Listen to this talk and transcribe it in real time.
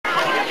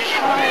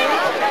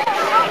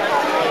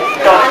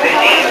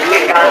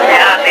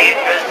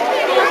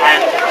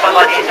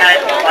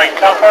by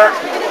Upper.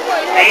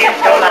 Please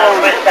do not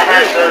twist the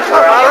handles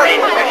or operate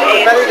the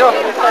machine. Ballyduff.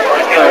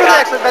 Who's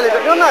next at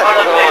Ballyduff? You're not?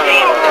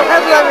 How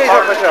did I meet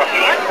up with you?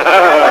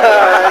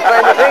 I'm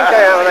trying to think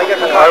I am when I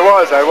get the I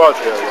was here.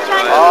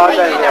 Oh,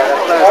 then,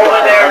 yeah, that's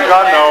Over there, I'm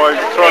gone now,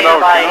 I'm thrown out.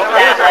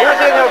 Where's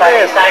the new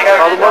place?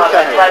 Oh, the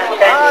Mulcahy.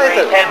 Ah,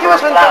 is it? You was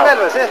in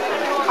Clonmel, was it?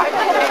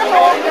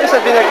 This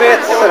has been a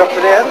great setup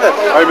today, hasn't it?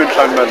 I'm in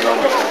Clonmel now.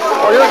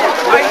 Oh, you're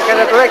kind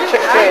of direct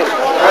chick change.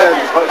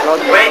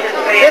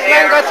 This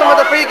man got some of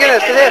the free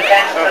Guinness, is it?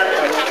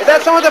 Is that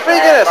some of the free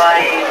Guinness?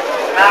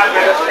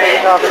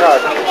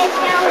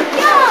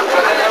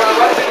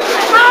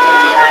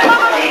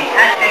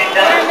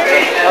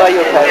 Oh,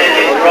 you're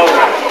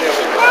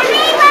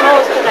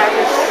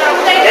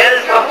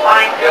There's a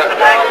pint to the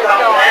back of them.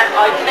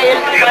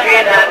 You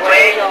feel that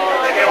way.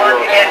 If you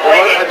want to get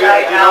way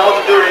inside now,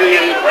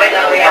 wait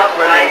on the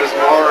outside.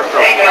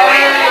 Take it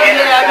away.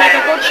 Yeah, I made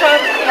a good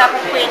shot at the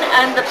Captain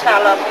and the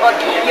Talon, but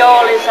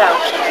Yawl is out.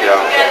 Yeah.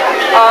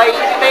 I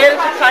failed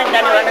to find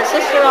anyone. My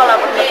sister all up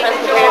in the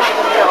presentation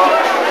of Yawl.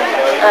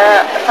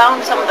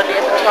 Found somebody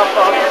at the top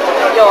of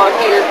Yawl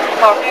Hill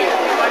Party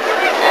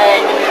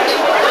and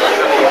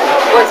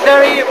was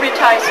very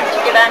reticent to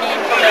give any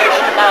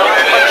information about it,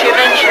 but she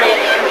eventually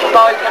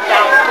boiled it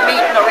down to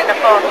meeting her in a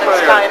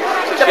fortnight's time.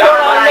 The poor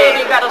old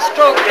lady got a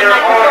stroke the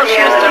night before she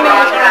was to meet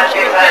her and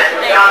she was dead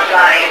today.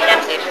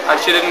 That's it.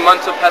 And she didn't want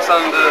to pass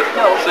on the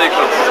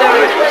secrets?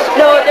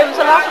 No, there was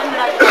a lot of them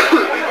like that.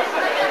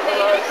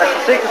 That's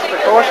the secret of the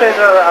crochets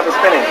or the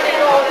spinning?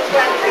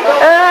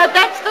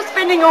 That's the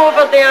spinning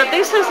over there.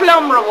 This is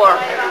lumber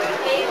work,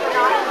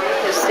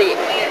 you see.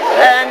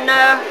 And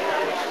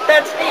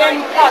that's the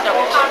end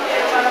product.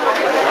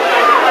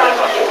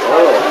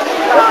 Oh,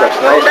 that's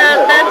nice.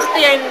 That's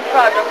the end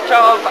product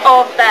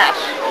of that.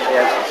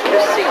 Yes. You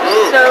see.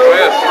 So.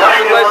 Yes,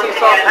 nice and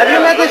soft. Have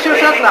you made this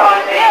yourself now?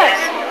 Yes.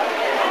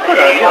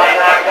 Good on you.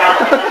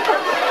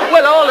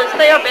 Well, all is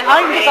there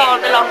behind us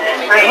all belong to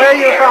me. And where are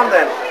you from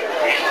then?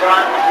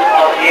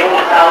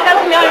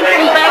 Tell me I'm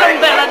from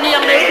Ballyduff near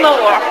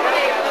Lismore.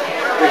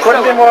 You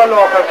couldn't be more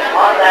local.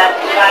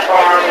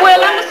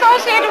 Well, I'm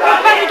associated with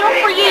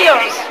Ballyduff for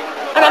years.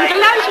 And I'm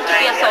delighted to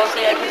be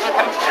associated with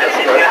them.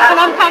 And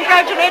I'm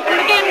congratulating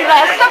them again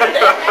last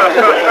Sunday.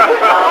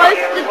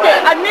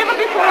 I've never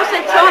before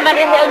said so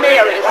many Hail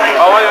Marys.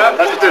 Oh yeah,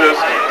 that's what it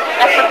is.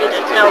 That's what it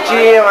is now.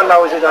 Gee, and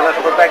now is it done to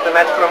put back the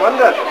match for a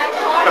Monday?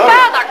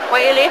 Father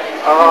Quayle.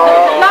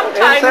 Long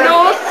time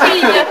no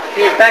see you.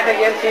 He's back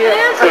again to you.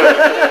 Yes.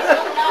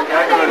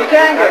 You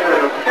can't get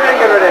rid of him. You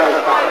can't get rid of him.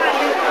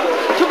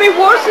 To be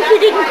worse if he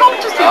didn't come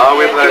to see Oh,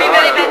 you. we've learned.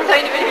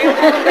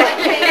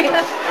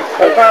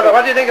 Well, Father,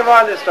 what do you think of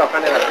all this stuff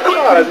anyway?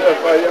 I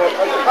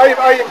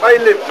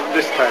lived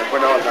this time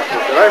when all that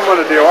was there. I'm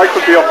one of the, I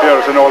could be up here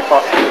as an old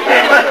fossil.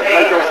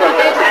 Like yourself.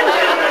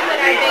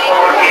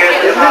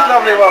 Isn't this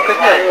lovely walk,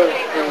 isn't it?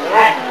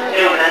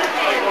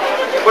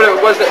 Well,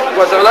 was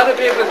there a lot of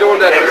people doing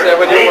that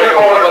when you were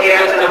young? Or was it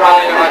just the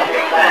money you had?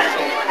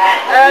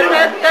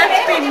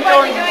 That's been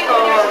going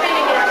for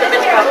the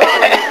best part of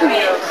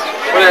 20 years.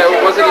 Well,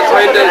 was it a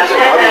time that...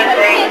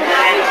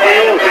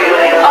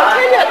 I'll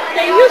tell you,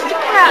 they used to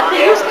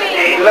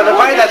You let them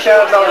buy that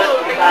there down.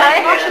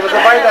 You let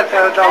them buy that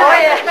there down. Oh,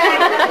 yeah.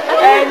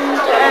 and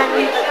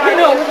you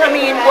know what I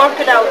mean, work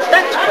it out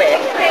that way.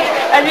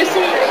 And you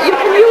see, you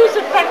can use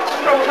it back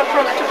from to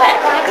back.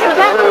 So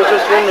that I was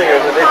just wondering if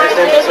they just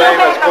emphasize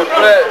as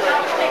good.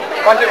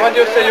 When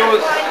you say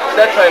use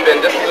that time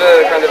then, this is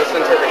a kind of a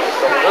synthetic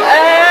stuff, is it?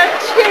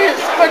 it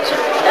is, but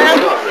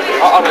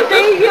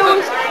they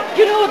use,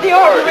 you know, the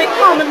ordinary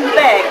common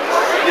bags.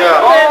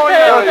 Yeah.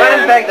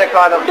 Band bag they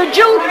call them. The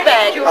jute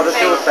bags. Oh, the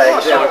jute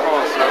bags, yeah.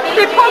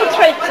 They pull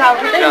threads out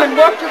of them and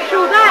work it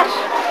through that.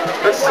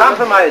 That's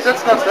compromise.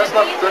 That's not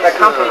a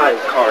compromise.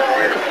 Card.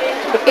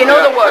 In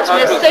other words,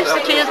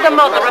 necessity is the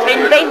mother of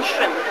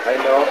invention. I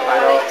know.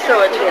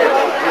 So it is.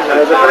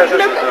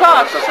 Look,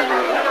 gosh, that's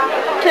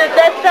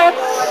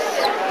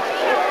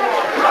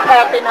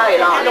hardly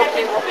nylon.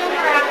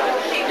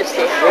 You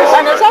see.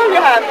 And that's all you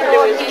have to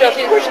do is just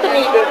push the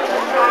needle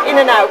in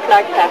and out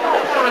like that.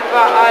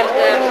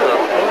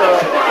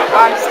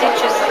 All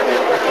stitches.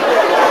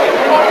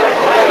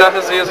 Not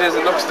as easy as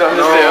it looks down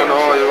the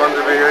No, you want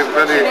to be very...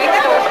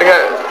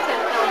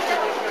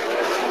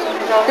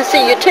 You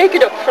see, you take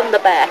it up from the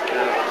back,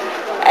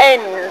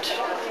 and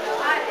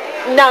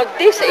now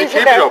this is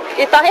about,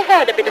 if I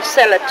had a bit of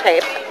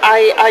sellotape,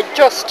 I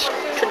just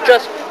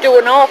do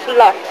an awful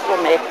lot for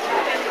me.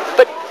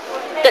 But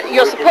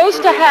you're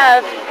supposed to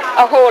have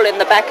a hole in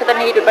the back of the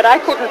needle, but I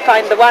couldn't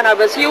find the one I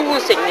was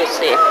using, you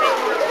see.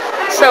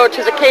 So it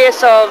is a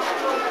case of...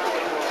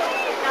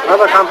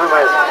 Another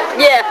compromise.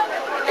 Yeah,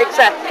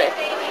 exactly.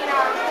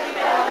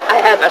 I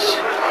have it.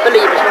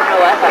 Believe it or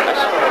no, I have it.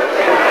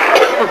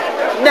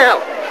 Now,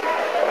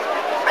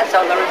 that's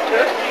all there is to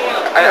it.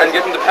 And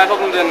getting the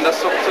pattern then,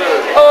 that's up to...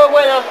 Oh,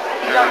 well,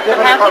 the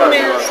pattern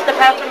is... Is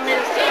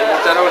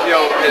that how you...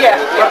 Yeah.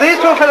 Are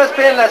these two fellas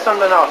paying less on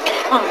the knot?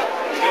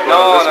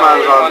 No, this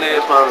man's on the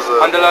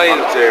on the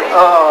line.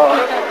 Oh.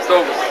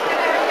 So,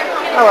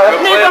 Oh, well.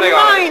 Never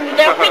mind,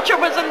 their picture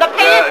was in the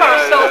paper,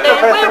 so they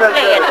will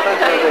play it.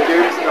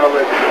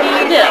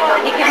 Yeah,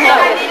 he can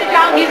help.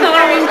 He's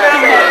always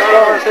done it.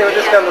 Go and see what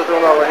this fellow's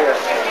doing over here.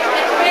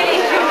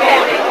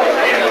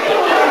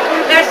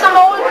 There's some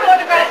old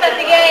photographs at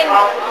the end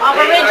of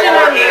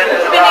original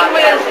spinning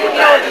wheels, you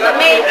know,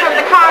 made from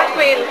the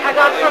cartwheel I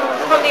got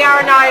from the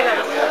Aran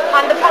Islands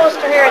on the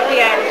poster here at the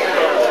end.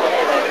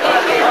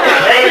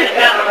 Ladies and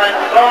gentlemen,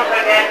 don't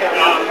forget the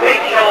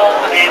big show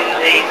in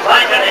the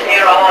Continent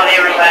Hero Hall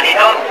here in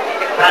Ballyduff.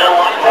 Hello,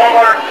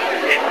 October.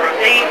 It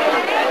proceeds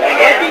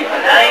again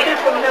tonight. And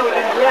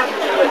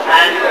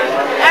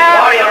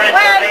for your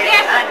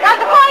information, well,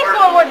 the price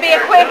one would be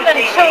equivalent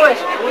to it.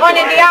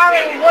 Only the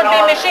Aran would be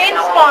machine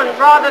spun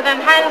rather than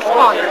hand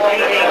spun.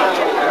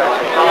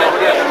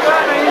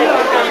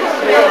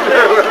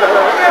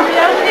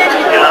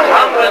 you'll have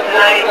conference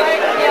tonight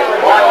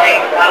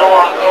watching Hello,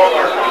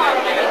 October.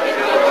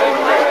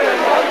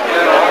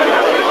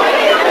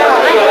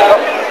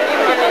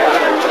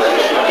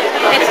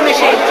 It's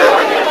machine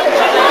spun.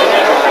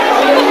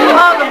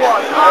 All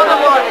the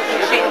wall is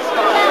machine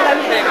spun.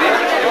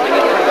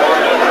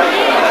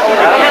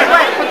 As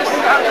well, for the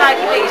like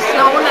the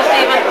slowness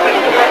even,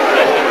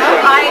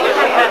 I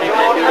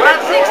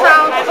about 6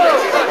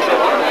 ounces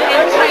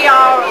in 3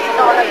 hours is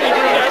all I can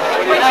do,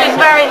 which is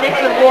very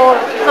little wool.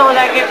 So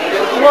like if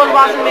wool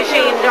wasn't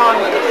machine done,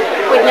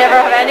 we'd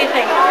never have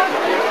anything.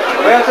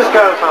 Where's this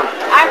girl from?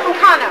 I'm from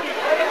Connacht.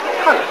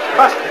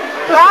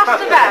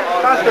 Across the valley.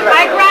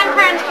 My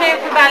grandparents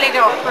came from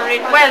Ballyduff.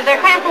 Well, they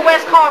came from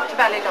West Cork to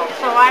Ballyduff,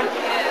 so I'm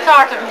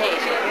sort of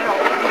native, you know.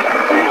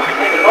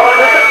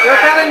 You're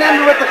fairly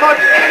nimble with the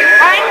foot.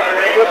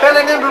 You're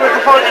fairly nimble with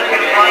the foot. It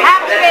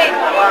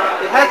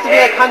has to be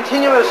a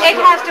continuous... It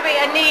has to be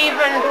an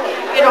even,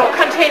 you know,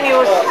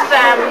 continuous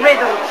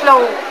rhythm,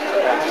 flow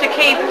to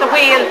keep the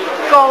wheel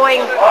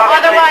going.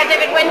 Otherwise,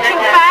 if it went too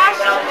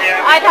fast,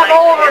 I'd have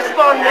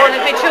overspun wool,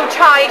 it'd be too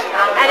tight,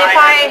 and if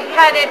I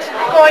had it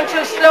going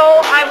too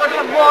slow, I would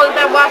have wool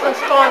that wasn't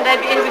spun,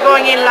 it'd be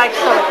going in like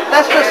so.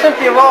 That's just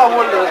simply raw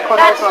wool that is cut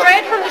out. That's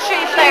straight from the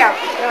sheep there.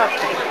 Yeah.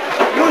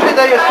 Usually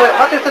they used to,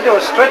 what they used to do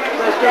is stretch,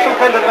 do some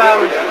kind of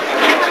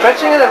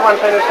stretching it at one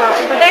time or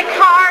something. They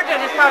card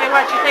it is probably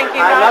what you're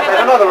thinking about. I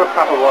don't know the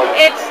proper word.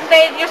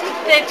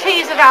 They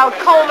tease it out,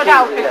 comb it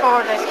out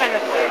before they spin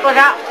it. But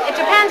it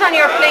depends on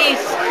your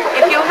fleece.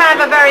 If you have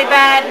a very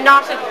bad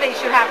knotted fleece,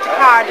 you have to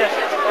card it.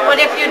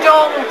 But if you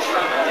don't,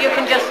 you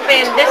can just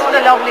spin. This is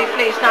a lovely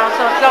fleece now,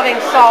 so it's loving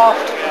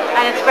soft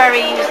and it's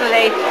very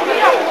easily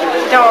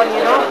done,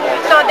 you know.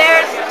 So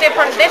there's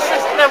different. This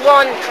is the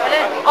one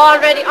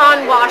already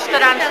unwashed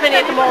that I'm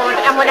spinning at the moment,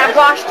 and when I've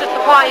washed it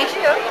the white,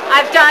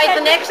 I've dyed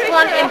the next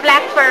one in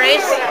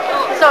blackberries,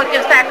 so it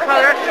gives that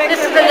colour. This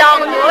is a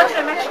longwood.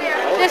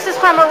 This is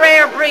from a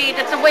rare breed.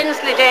 It's a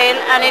Wensleydale,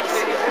 and it's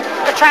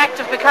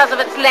attractive because of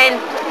its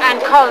length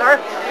and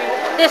colour.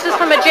 This is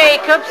from a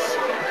Jacobs,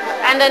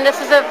 and then this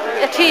is a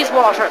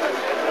Teeswater.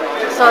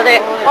 So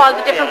all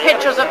the different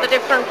pictures of the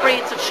different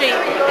breeds of sheep.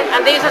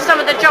 And these are some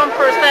of the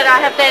jumpers that I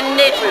have then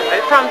knit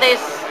from this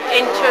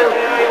into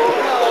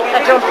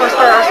jumpers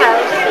for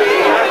ourselves.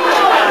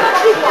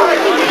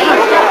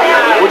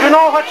 Would you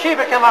know what sheep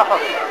it came off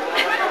of?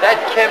 That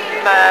came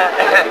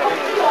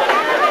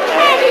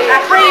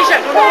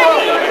Frisian.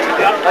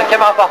 that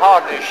came off a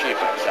Hardney sheep.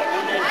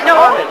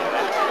 No.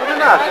 Would you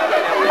not?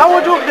 How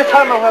would you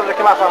determine whether it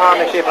came off a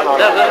Harney sheep or not?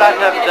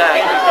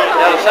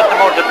 There's something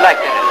more to black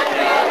in it.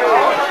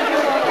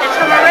 It's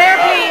from a rare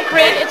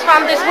breed. It's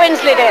from this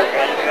Wensleydale.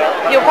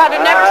 You've probably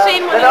never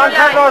seen one. They don't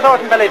have those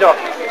out in Ballyduff.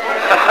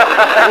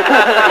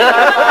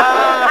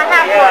 I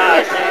have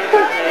one.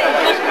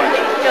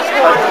 Just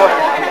one.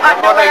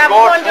 No, I have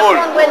one, just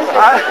one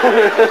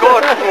Wensleydale.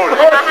 Goat wool.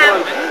 And I have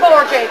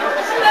 4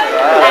 Jacobs.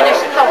 And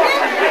it's soft.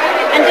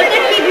 And did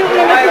they give you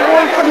any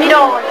wool from me?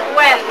 No,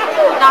 well,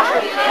 not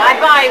really. I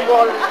buy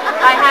wool.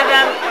 I have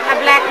a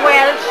black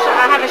Welsh,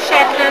 I have a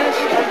Shetland,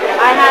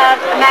 I have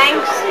a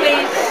Manx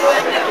fleece.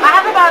 I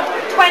have about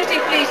 20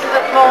 fleeces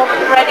at the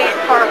moment ready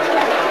for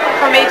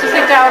me to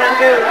sit down and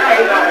do.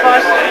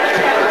 But,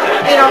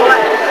 you know,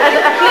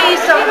 a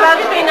fleece of about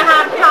 3.5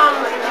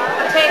 pounds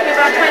would take me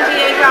about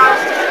 28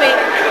 hours to spin.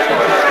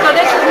 So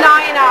this is 9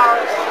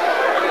 hours,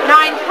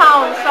 9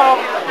 pounds, so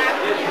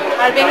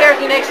I'll be here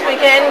till next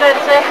weekend. I'd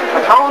say.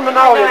 A pound an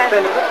hour you'd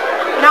spend, is it?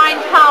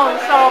 9 pounds,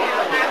 so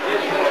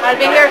I'll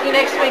be here till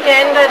next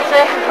weekend. I'd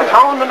say. A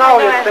pound an hour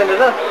you'd spend, is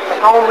it? A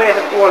pound weight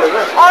of wool, is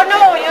it? Oh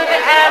no, you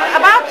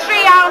about 3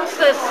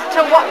 ounces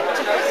to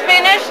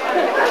spin it,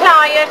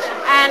 ply it,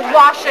 and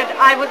wash it.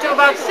 I would do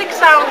about 6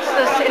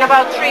 ounces in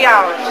about 3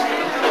 hours.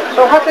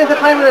 So what length of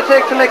time will it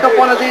take to make up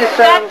one of these?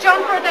 That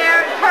jumper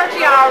there,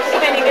 30 hours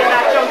spinning in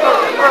that jumper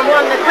for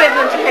one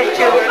equivalent to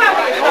picture.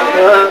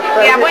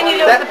 Yeah, when you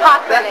lose the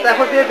pot belly. That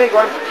would be a big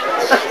one.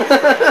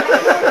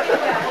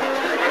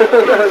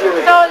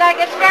 So like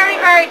it's very,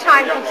 very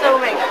time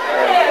consuming.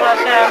 But,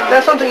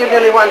 that's something you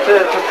really want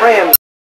to frame.